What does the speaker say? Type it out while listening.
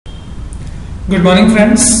Good morning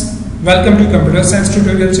friends, welcome to Computer Science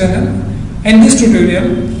tutorial channel. In this tutorial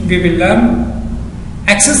we will learn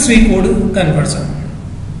access tree code conversion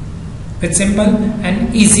with simple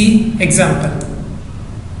and easy example.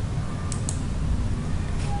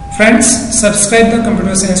 Friends, subscribe the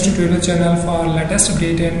Computer Science tutorial channel for latest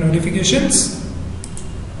update and notifications.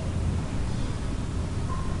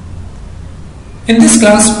 In this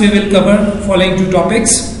class we will cover following two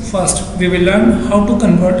topics. First, we will learn how to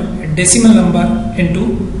convert a decimal number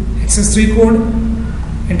into access tree code.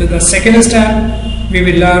 Into the second step, we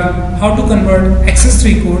will learn how to convert access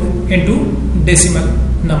tree code into decimal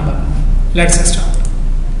number. Let's start.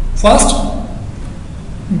 First,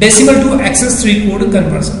 decimal to access tree code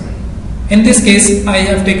conversion. In this case, I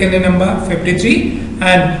have taken a number 53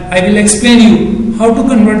 and I will explain you how to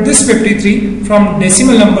convert this 53 from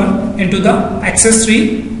decimal number into the access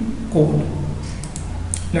tree code.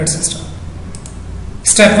 Let's start.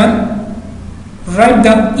 Step 1. Write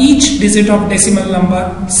down each digit of decimal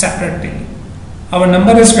number separately. Our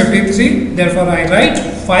number is 53, therefore I write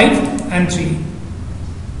 5 and 3.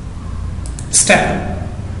 Step.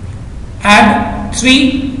 Add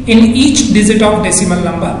 3 in each digit of decimal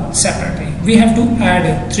number separately. We have to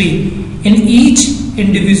add 3 in each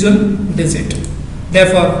individual digit.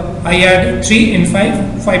 Therefore, I add 3 in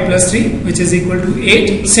 5, 5 plus 3 which is equal to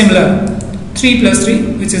 8. Similar, 3 plus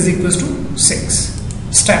 3 which is equals to 6.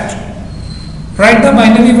 Step. Write the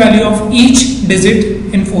binary value of each digit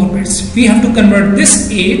in 4 bits. We have to convert this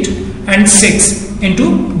 8 and 6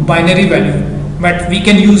 into binary value, but we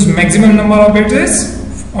can use maximum number of bits is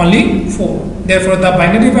only 4. Therefore, the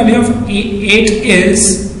binary value of 8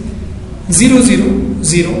 is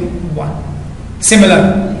 0001.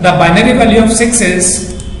 Similar, the binary value of 6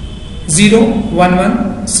 is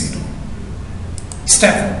 0110.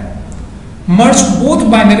 Step. Merge both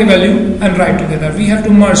binary value and write together. We have to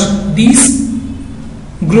merge these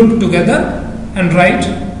group together and write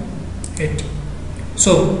it.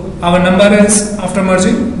 So our number is, after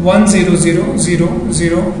merging,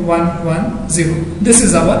 1000110. This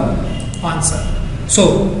is our answer.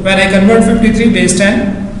 So when I convert 53 base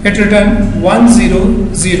 10, it returns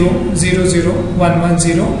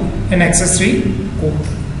 1000110 in access tree code.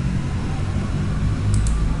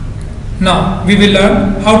 Now we will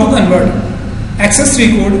learn how to convert access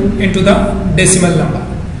tree code into the decimal number.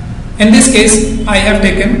 In this case, I have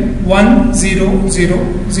taken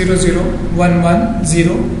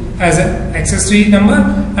 1000110 as an access tree number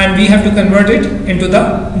and we have to convert it into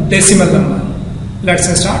the decimal number. Let's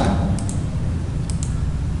start.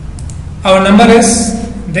 Our number is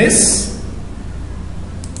this.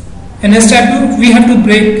 In step 2, we have to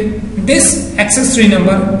break this access tree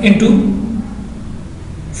number into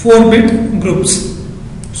 4-bit groups.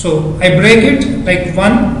 So I break it like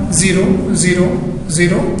 1 0 0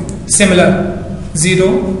 0, similar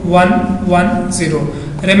 0 1 1 0.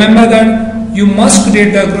 Remember that you must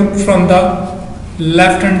create the group from the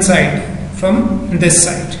left hand side, from this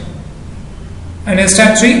side. And in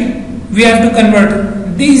step 3, we have to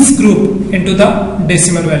convert these group into the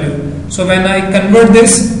decimal value. So when I convert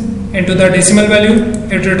this into the decimal value,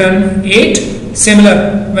 it returns 8.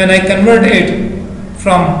 Similar, when I convert it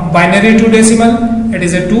from binary to decimal, it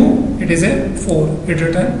is a 2, it is a 4, it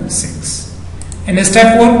returns 6. In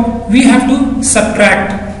step 4, we have to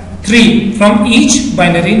subtract 3 from each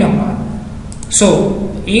binary number. So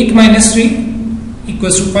 8 minus 3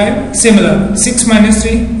 equals to 5. Similar, 6 minus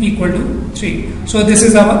 3 equal to 3. So this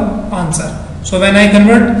is our answer. So when I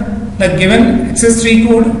convert the given access tree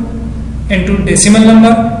code into decimal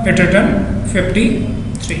number, it returns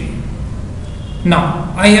 53. Now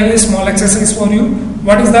I have a small exercise for you.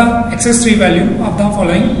 What is the access tree value of the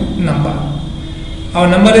following number? Our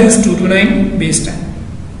number is 229 base 10.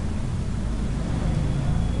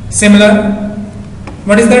 Similar,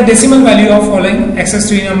 what is the decimal value of following access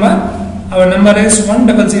tree number? Our number is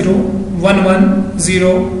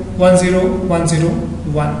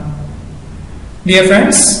 10011010101. Dear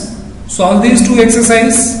friends, solve these two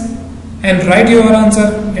exercises and write your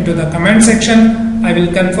answer into the comment section. I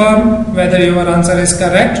will confirm whether your answer is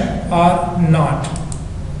correct or not.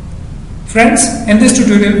 Friends, in this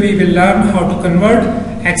tutorial we will learn how to convert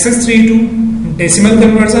access tree to decimal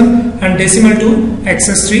conversion and decimal to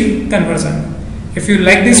access tree conversion. If you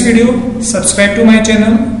like this video, subscribe to my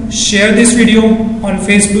channel, share this video on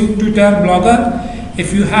Facebook, Twitter, Blogger.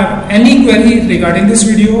 If you have any query regarding this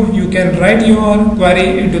video, you can write your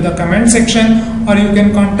query into the comment section or you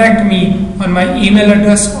can contact me on my email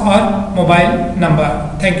address or mobile number.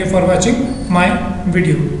 Thank you for watching my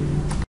video.